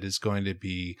way that is going to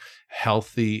be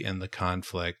healthy in the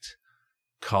conflict,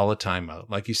 call a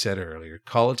timeout. Like you said earlier,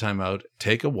 call a timeout,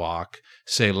 take a walk,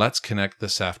 say, let's connect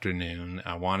this afternoon.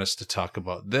 I want us to talk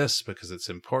about this because it's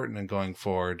important and going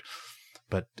forward.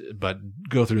 But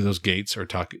go through those gates or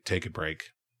take a break.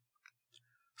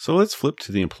 So let's flip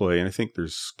to the employee. And I think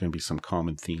there's going to be some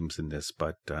common themes in this,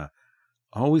 but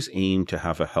always aim to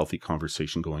have a healthy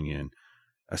conversation going in,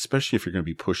 especially if you're going to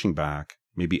be pushing back,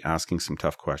 maybe asking some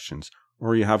tough questions,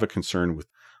 or you have a concern with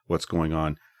what's going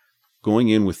on. Going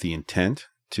in with the intent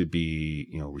to be,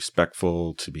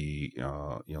 respectful, to be,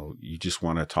 you just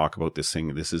want to talk about this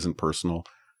thing. This isn't personal.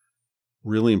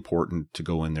 Really important to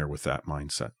go in there with that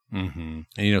mindset. Mm-hmm.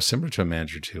 And, similar to a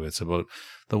manager too, it's about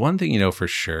the one thing, for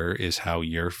sure is how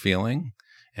you're feeling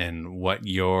and what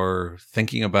you're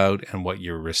thinking about and what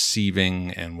you're receiving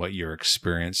and what you're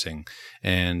experiencing.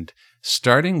 And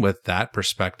starting with that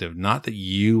perspective, not that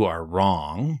you are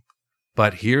wrong,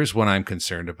 but here's what I'm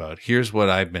concerned about. Here's what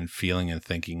I've been feeling and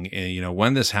thinking. And,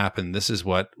 when this happened, this is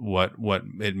what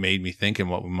it made me think and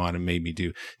what might have made me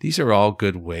do. These are all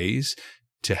good ways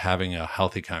to having a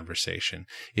healthy conversation.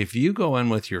 If you go in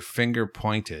with your finger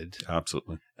pointed,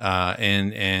 absolutely,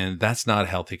 and that's not a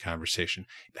healthy conversation.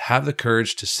 Have the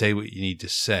courage to say what you need to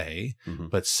say,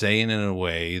 but say it in a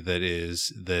way that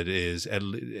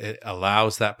it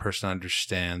allows that person to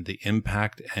understand the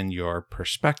impact and your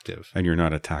perspective. And you're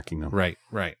not attacking them. Right.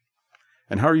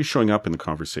 And how are you showing up in the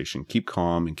conversation? Keep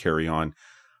calm and carry on.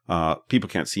 People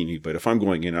can't see me, but if I'm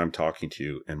going in and I'm talking to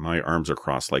you and my arms are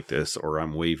crossed like this, or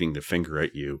I'm waving the finger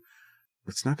at you,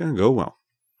 it's not going to go well.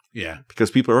 Yeah.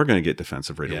 Because people are going to get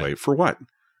defensive right away. For what?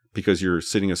 Because you're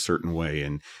sitting a certain way.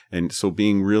 And so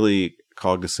being really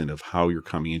cognizant of how you're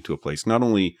coming into a place, not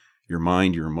only your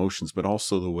mind, your emotions, but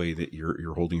also the way that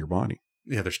you're holding your body.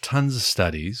 Yeah. There's tons of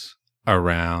studies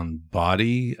around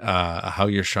body, how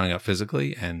you're showing up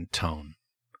physically, and tone.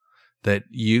 that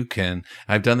you can,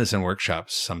 I've done this in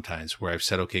workshops sometimes where I've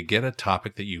said, okay, get a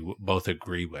topic that you both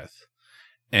agree with,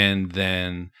 and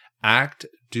then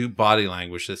do body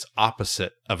language that's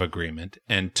opposite of agreement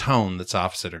and tone that's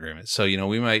opposite agreement. So,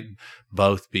 we might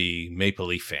both be Maple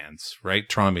Leaf fans, right?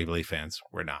 Toronto Maple Leaf fans.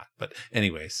 We're not, but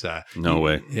anyways. No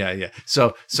way. Yeah.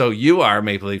 So you are a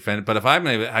Maple Leaf fan, but if I'm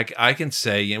I can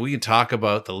say, we can talk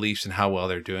about the Leafs and how well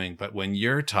they're doing, but when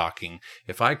you're talking,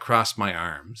 if I cross my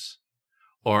arms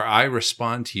or I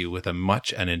respond to you with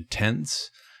an intense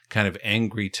kind of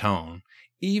angry tone,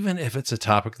 even if it's a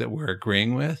topic that we're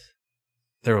agreeing with,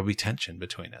 there will be tension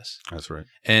between us. That's right.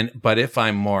 But if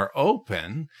I'm more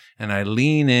open and I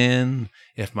lean in,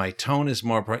 if my tone is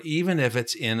more, even if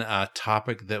it's in a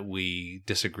topic that we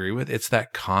disagree with, it's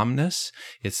that calmness,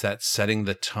 it's that setting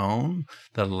the tone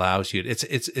that allows you.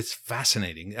 It's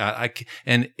fascinating.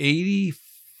 And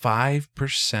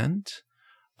 85%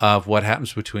 of what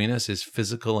happens between us is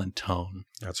physical and tone.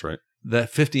 That's right.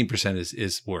 That 15%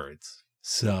 is words.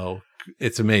 So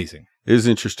it's amazing. It is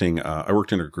interesting. I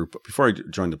worked in a group before I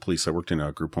joined the police. I worked in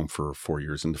a group home for 4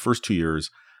 years. In the first 2 years,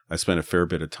 I spent a fair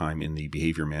bit of time in the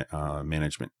behavior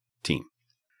management team.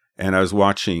 And I was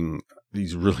watching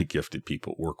these really gifted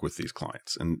people work with these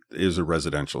clients. And it is a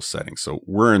residential setting. So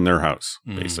we're in their house,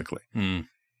 basically. Mm.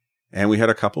 And we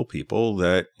had a couple people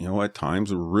that, at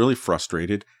times were really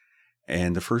frustrated.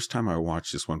 And the first time I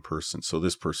watched this one person, so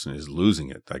this person is losing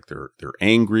it. Like they're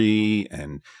angry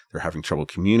and they're having trouble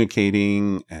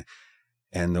communicating.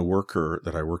 And the worker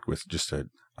that I worked with just said,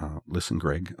 listen,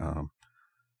 Greg,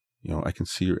 I can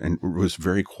see you. And it was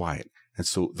very quiet. And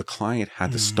so the client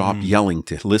had to stop yelling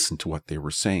to listen to what they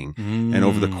were saying. And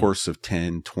over the course of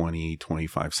 10, 20,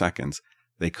 25 seconds,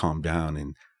 they calmed down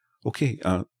and, okay,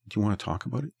 do you want to talk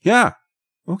about it? Yeah.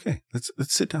 Okay.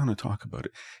 Let's sit down and talk about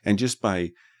it. And just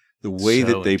by the way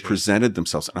that they presented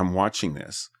themselves, and I'm watching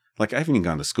this, like I haven't even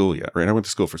gone to school yet, right? I went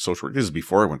to school for social work. This is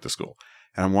before I went to school.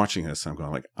 And I'm watching this and I'm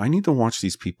going like, I need to watch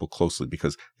these people closely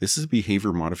because this is a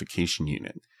behavior modification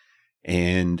unit.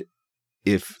 And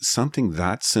if something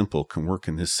that simple can work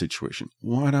in this situation,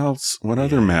 what else, what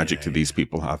other magic do these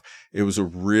people have? It was a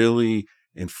really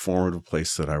informative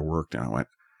place that I worked. And I went,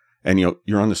 and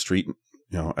you're on the street,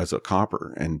 as a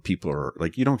copper and people are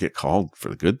like, you don't get called for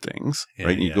the good things,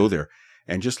 right? And you go there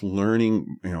and just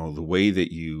learning, the way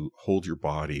that you hold your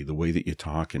body, the way that you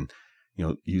talk and,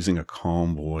 using a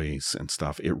calm voice and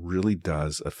stuff, it really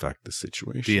does affect the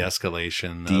situation.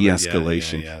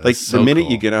 De-escalation. Like the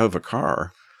minute you get out of a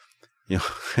car, I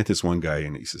had this one guy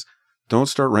and he says, don't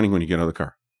start running when you get out of the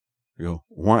car. I go,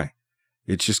 why?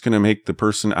 It's just going to make the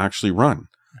person actually run.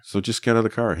 So just get out of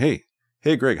the car. Hey,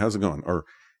 Greg, how's it going? Or,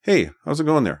 hey, how's it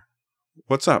going there?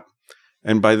 What's up?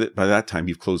 And by that time,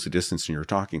 you've closed the distance and you're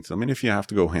talking to them. And if you have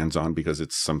to go hands-on because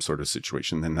it's some sort of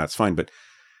situation, then that's fine. But,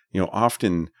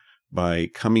 often by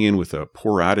coming in with a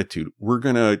poor attitude, we're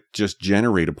going to just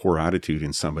generate a poor attitude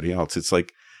in somebody else. It's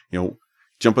like,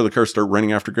 jump out of the car, start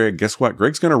running after Greg. Guess what?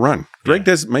 Greg's going to run. Greg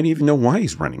might even know why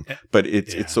he's running, but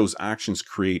it's those actions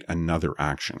create another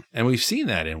action. And we've seen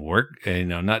that in work,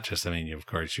 not just, of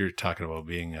course, you're talking about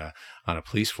being on a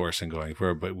police force and going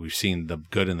for it, but we've seen the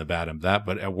good and the bad of that.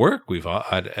 But at work, we've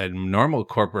at normal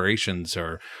corporations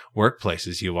or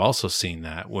workplaces, you've also seen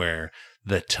that where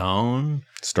the tone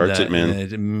starts it, man.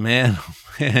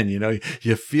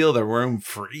 You feel the room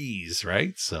freeze,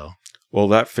 right? So, well,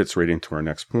 that fits right into our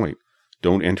next point.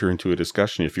 Don't enter into a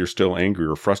discussion if you're still angry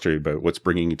or frustrated about what's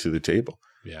bringing you to the table.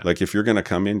 Yeah. Like if you're going to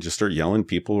come in, just start yelling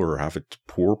people or have a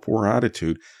poor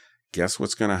attitude, guess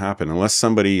what's going to happen? Unless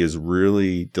somebody is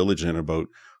really diligent about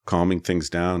calming things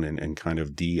down and kind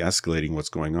of de-escalating what's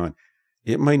going on,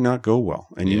 it might not go well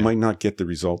and you might not get the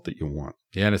result that you want.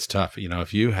 Yeah, and it's tough.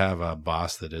 If you have a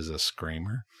boss that is a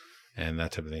screamer and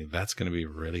that type of thing, that's going to be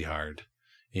really hard.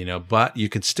 But you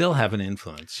can still have an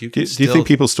influence. Do you think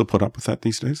people still put up with that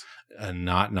these days?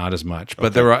 Not as much,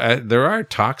 but there are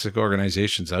toxic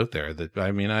organizations out there that, I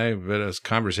had a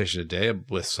conversation today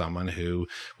with someone who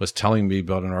was telling me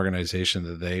about an organization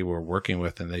that they were working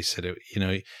with. And they said,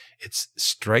 it's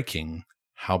striking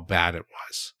how bad it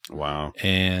was. Wow.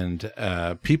 And,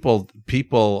 people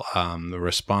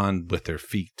respond with their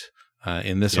feet.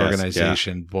 In this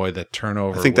organization, boy, the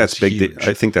turnover. I think that's big. Huge.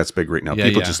 I think that's big right now.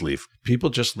 People just leave. People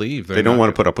just leave. They don't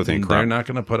want to put up with any crap. They're not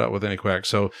going to put up with any crap.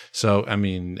 So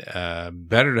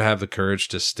better to have the courage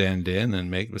to stand in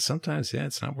and make. But sometimes,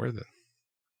 it's not worth it.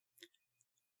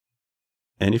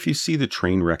 And if you see the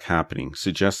train wreck happening,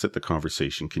 suggest that the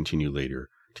conversation continue later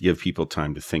to give people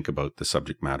time to think about the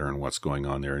subject matter and what's going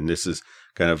on there. And this is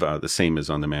kind of the same as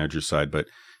on the manager's side, but.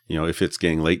 If it's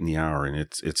getting late in the hour and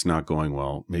it's not going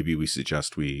well, maybe we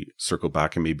suggest we circle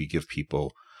back and maybe give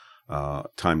people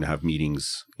time to have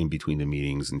meetings in between the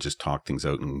meetings and just talk things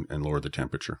out and lower the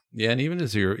temperature. Yeah. And even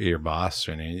as your boss,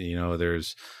 and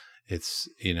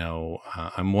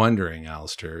I'm wondering,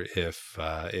 Alistair, if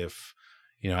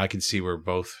I can see we're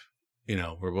both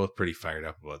pretty fired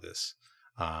up about this.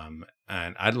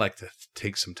 And I'd like to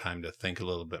take some time to think a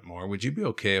little bit more. Would you be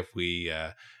okay if we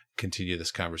continue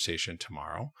this conversation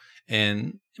tomorrow?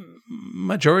 And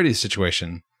majority of the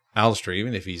situation, Alistair,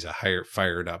 even if he's a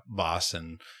fired up boss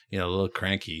and a little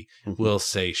cranky, will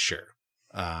say sure.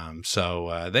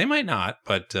 So they might not,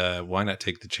 but why not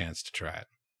take the chance to try it?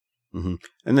 Mm-hmm.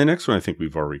 And the next one, I think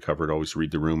we've already covered. Always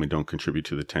read the room and don't contribute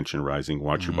to the tension rising.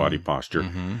 Watch your body posture.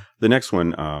 Mm-hmm. The next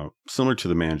one, similar to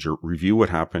the manager, review what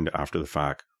happened after the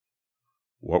fact.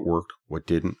 What worked, what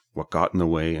didn't, what got in the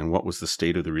way, and what was the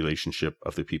state of the relationship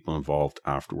of the people involved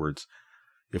afterwards.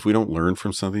 If we don't learn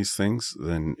from some of these things,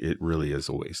 then it really is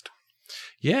a waste.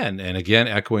 Yeah, and again,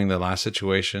 echoing the last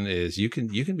situation is you can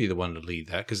be the one to lead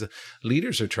that, because the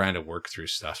leaders are trying to work through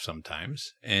stuff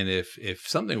sometimes. And if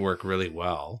something worked really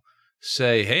well,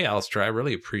 say, hey, Alistair, I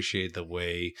really appreciate the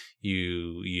way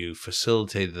you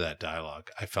facilitated that dialogue.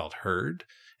 I felt heard.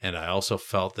 And I also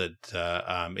felt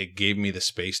that it gave me the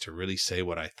space to really say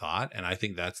what I thought. And I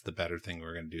think that's the better thing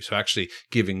we're going to do. So actually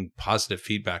giving positive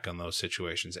feedback on those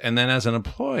situations. And then as an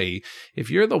employee,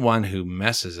 if you're the one who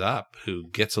messes up, who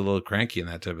gets a little cranky and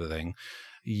that type of thing,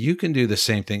 you can do the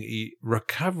same thing.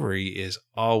 Recovery is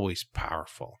always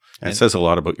powerful. And it says a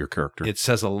lot about your character. It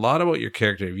says a lot about your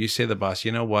character. If you say to the boss,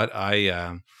 you know what,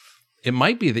 it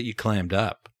might be that you clammed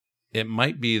up. It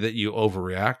might be that you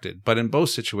overreacted, but in both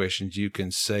situations, you can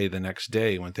say the next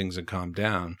day when things have calmed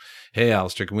down, hey,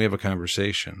 Alistair, can we have a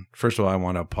conversation? First of all, I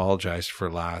want to apologize for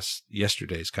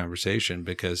yesterday's conversation,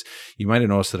 because you might have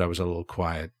noticed that I was a little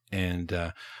quiet,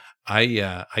 and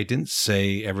I didn't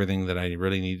say everything that I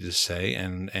really needed to say,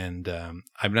 and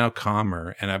I'm now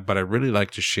calmer, but I really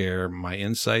like to share my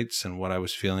insights and what I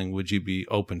was feeling. Would you be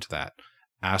open to that?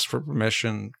 Ask for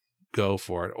permission. Go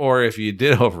for it. Or if you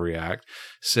did overreact,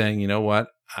 saying, you know what,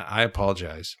 I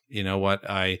apologize. You know what,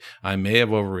 I may have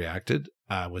overreacted.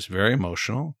 I was very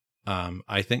emotional.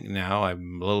 I think now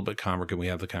I'm a little bit calmer. Can we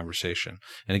have the conversation?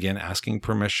 And again, asking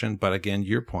permission. But again,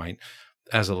 your point,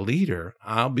 as a leader,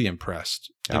 I'll be impressed.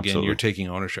 Absolutely. Again, you're taking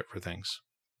ownership for things.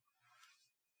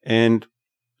 And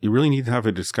you really need to have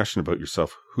a discussion about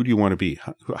yourself. Who do you want to be?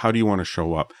 How do you want to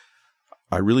show up?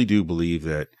 I really do believe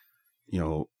that,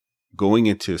 going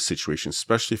into a situation,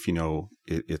 especially if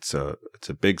it's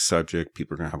a big subject,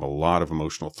 people are going to have a lot of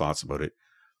emotional thoughts about it.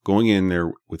 Going in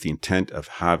there with the intent of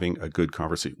having a good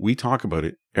conversation. We talk about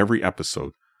it every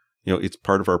episode. It's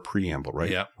part of our preamble,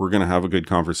 right? Yeah. We're going to have a good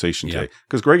conversation today,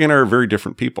 because Greg and I are very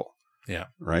different people. Yeah.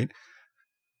 Right.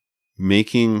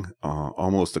 Making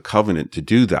almost a covenant to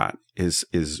do that is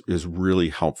really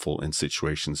helpful in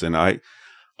situations. And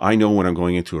I know when I'm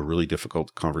going into a really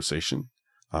difficult conversation,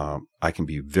 I can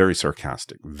be very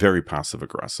sarcastic, very passive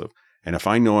aggressive. And if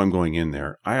I know I'm going in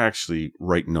there, I actually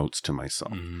write notes to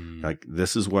myself. Like,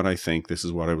 this is what I think. This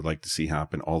is what I would like to see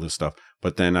happen, all this stuff.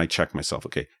 But then I check myself.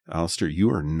 Okay, Alistair,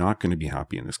 you are not going to be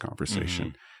happy in this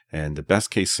conversation. And the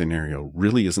best case scenario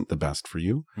really isn't the best for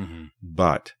you.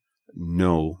 But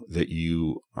know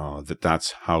that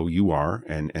that's how you are.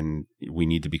 And we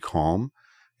need to be calm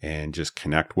and just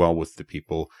connect well with the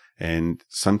people. And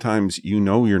sometimes you're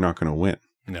not going to win.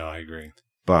 No, I agree.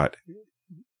 But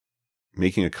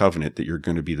making a covenant that you're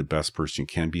going to be the best person you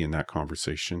can be in that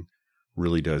conversation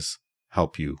really does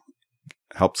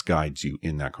helps guide you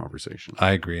in that conversation.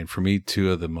 I agree. And for me,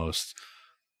 two of the most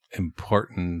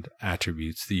important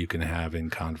attributes that you can have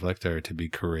in conflict are to be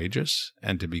courageous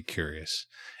and to be curious.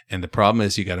 And the problem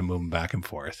is you got to move them back and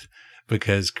forth,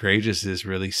 because courageous is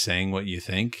really saying what you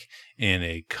think in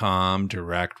a calm,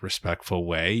 direct, respectful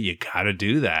way. You got to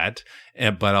do that.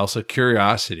 But also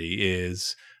curiosity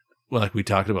is, well, like we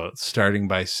talked about, starting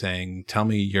by saying, tell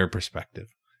me your perspective,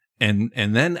 and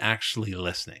then actually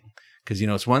listening. Because,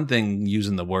 it's one thing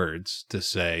using the words to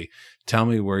say, tell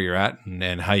me where you're at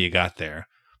and how you got there,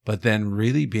 but then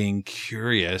really being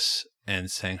curious and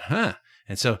saying,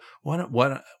 and so what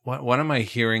am I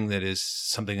hearing that is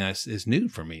something that is new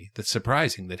for me, that's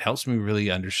surprising, that helps me really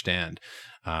understand?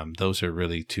 Those are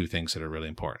really two things that are really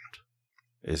important.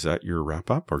 Is that your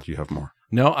wrap up, or do you have more?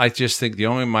 No, I just think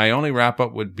my only wrap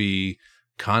up would be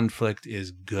conflict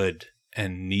is good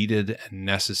and needed and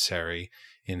necessary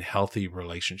in healthy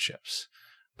relationships,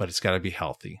 but it's got to be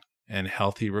healthy, and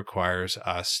healthy requires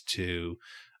us to,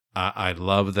 I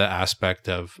love the aspect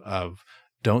of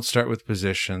don't start with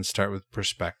position, start with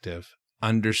perspective,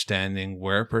 understanding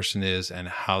where a person is and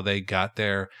how they got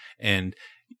there. And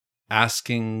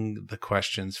asking the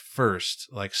questions first,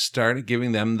 like start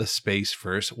giving them the space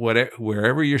first,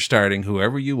 wherever you're starting,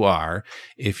 whoever you are,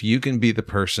 if you can be the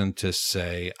person to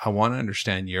say, I want to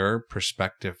understand your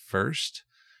perspective first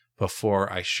before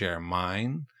I share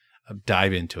mine,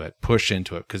 dive into it, push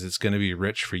into it, because it's going to be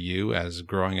rich for you as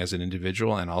growing as an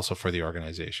individual and also for the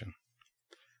organization.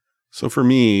 So for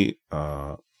me,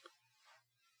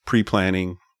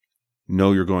 pre-planning,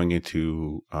 know you're going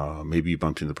into, maybe you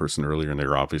bumped into the person earlier and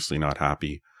they're obviously not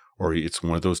happy, or it's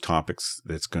one of those topics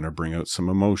that's going to bring out some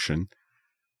emotion.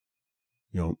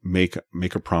 Make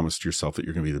a promise to yourself that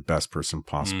you're going to be the best person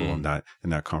possible in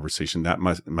that conversation. That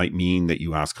might mean that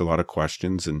you ask a lot of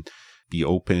questions and be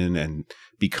open and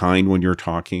be kind when you're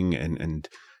talking, and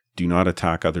do not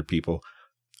attack other people.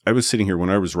 I was sitting here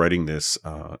when I was writing this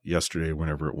yesterday,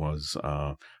 whenever it was,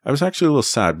 I was actually a little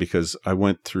sad because I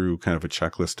went through kind of a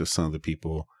checklist of some of the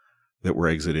people that were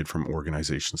exited from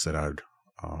organizations that I'd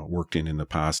worked in the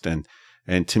past. And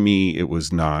to me, it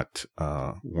was not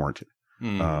warranted.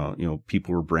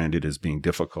 People were branded as being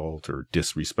difficult or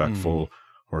disrespectful,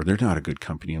 or they're not a good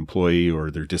company employee, or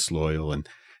they're disloyal, and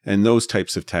those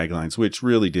types of taglines, which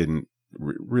really didn't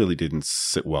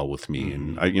sit well with me.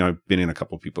 And I've been in a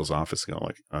couple of people's office going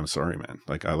like, I'm sorry, man.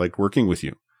 Like, I liked working with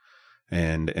you.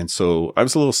 And so I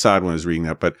was a little sad when I was reading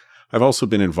that, but I've also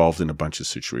been involved in a bunch of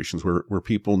situations where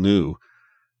people knew,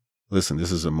 listen,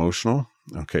 this is emotional.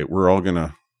 Okay.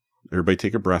 Everybody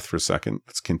take a breath for a second.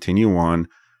 Let's continue on,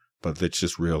 but let's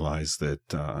just realize that,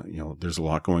 there's a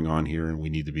lot going on here and we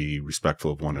need to be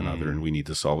respectful of one another and we need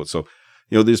to solve it. So,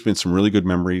 there's been some really good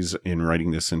memories in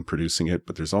writing this and producing it,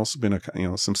 but there's also been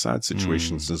some sad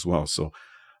situations as well. So,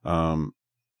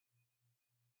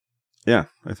 yeah,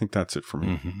 I think that's it for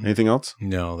me. Anything else?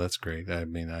 No, that's great. I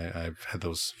mean, I've had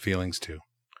those feelings too.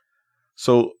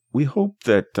 So we hope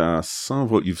that some of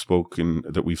what we've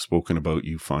spoken about,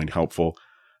 you find helpful.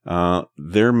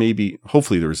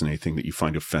 Hopefully there isn't anything that you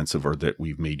find offensive or that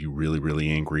we've made you really, really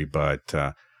angry. But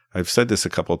I've said this a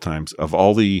couple of times. Of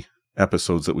all the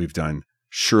episodes that we've done,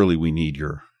 surely we need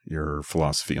your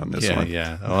philosophy on this one.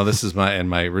 Yeah. Well, this is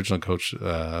my original coach,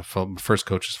 first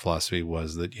coach's philosophy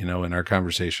was that, in our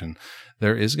conversation,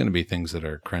 there is going to be things that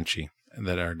are crunchy,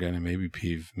 that are going to maybe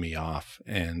peeve me off.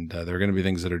 And there are going to be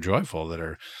things that are joyful,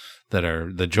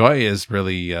 the joy is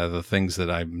really the things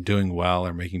that I'm doing well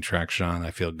or making traction on,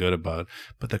 I feel good about.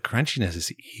 But the crunchiness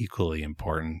is equally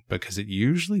important because it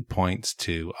usually points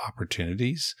to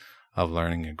opportunities of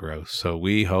learning and growth. So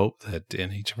we hope that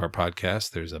in each of our podcasts,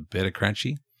 there's a bit of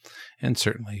crunchy and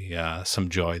certainly some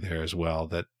joy there as well,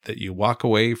 that you walk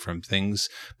away from things,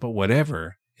 but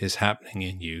whatever is happening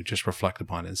in you, just reflect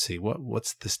upon it and see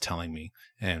what's this telling me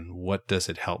and what does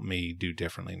it help me do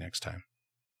differently next time.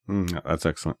 That's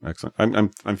excellent. Excellent.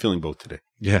 I'm feeling both today.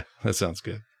 Yeah, that sounds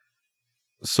good.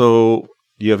 So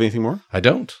do you have anything more? I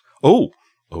don't. Oh,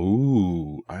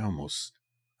 I almost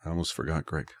forgot,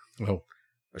 Greg. Oh.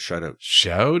 A shout out.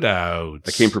 Shout out.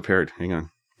 I came prepared. Hang on.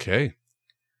 Okay.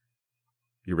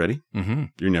 You ready? Mm-hmm.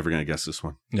 You're never going to guess this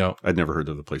one. No. I'd never heard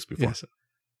of the place before. Yes.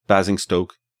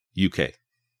 Basingstoke, UK.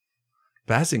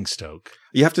 Basingstoke.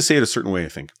 You have to say it a certain way, I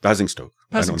think. Basingstoke.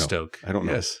 Basingstoke. I don't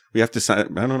know. Yes. We have to say, I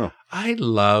don't know. I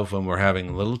love when we're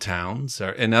having little towns,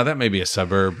 and now that may be a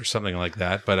suburb or something like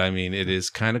that, but I mean, it is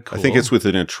kind of cool. I think it's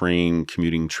within a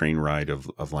commuting train ride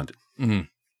of London. Mm-hmm.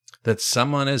 That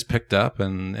someone has picked up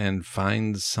and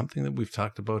finds something that we've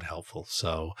talked about helpful.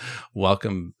 So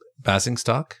welcome,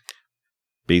 Basingstoke.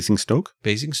 Basingstoke?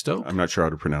 Basingstoke? I'm not sure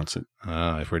how to pronounce it.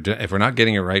 If we're not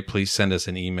getting it right, please send us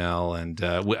an email, and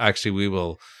we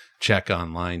will check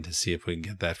online to see if we can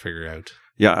get that figured out.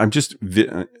 Yeah,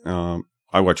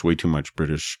 I watch way too much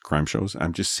British crime shows.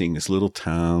 I'm just seeing this little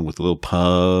town with a little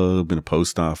pub and a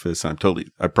post office. I'm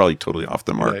probably totally off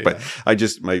the mark, but I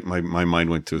just, my mind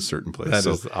went to a certain place. That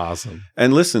is awesome.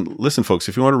 And listen, folks,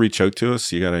 if you want to reach out to us,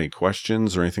 you got any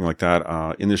questions or anything like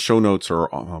that, in the show notes are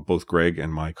both Greg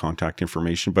and my contact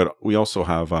information, but we also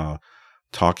have,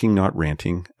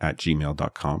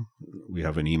 talkingnotranting@gmail.com. We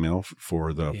have an email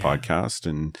for the podcast,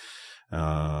 and,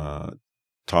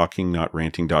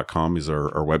 talkingnotranting.com is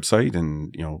our website.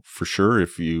 And, for sure,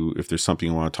 if there's something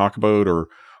you want to talk about, or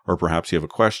perhaps you have a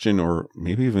question, or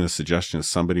maybe even a suggestion of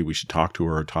somebody we should talk to,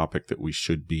 or a topic that we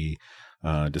should be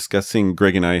discussing.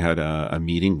 Greg and I had a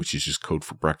meeting, which is just code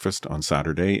for breakfast, on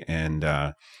Saturday. And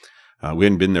we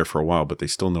hadn't been there for a while, but they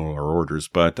still know our orders.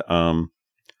 But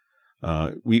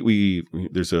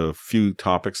there's a few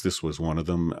topics. This was one of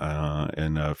them,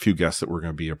 and a few guests that we're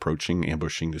going to be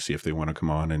ambushing to see if they want to come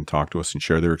on and talk to us and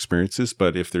share their experiences.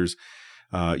 But if there's,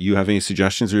 you have any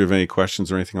suggestions or you have any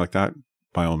questions or anything like that,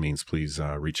 by all means, please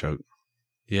reach out.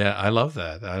 Yeah, I love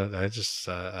that.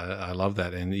 I love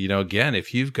that. And, again,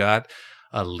 if you've got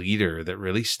a leader that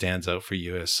really stands out for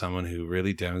you as someone who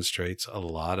really demonstrates a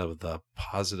lot of the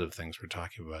positive things we're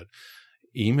talking about,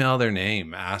 email their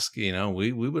name, ask,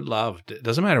 we would love, it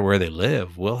doesn't matter where they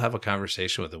live. We'll have a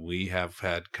conversation with them. We have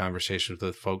had conversations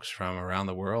with folks from around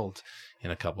the world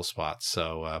in a couple spots.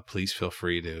 So please feel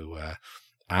free to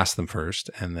ask them first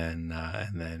and then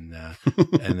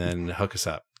hook us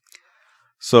up.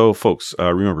 So folks,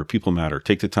 remember, people matter.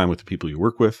 Take the time with the people you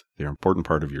work with. They're an important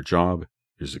part of your job,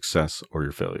 your success, or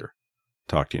your failure.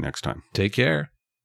 Talk to you next time. Take care.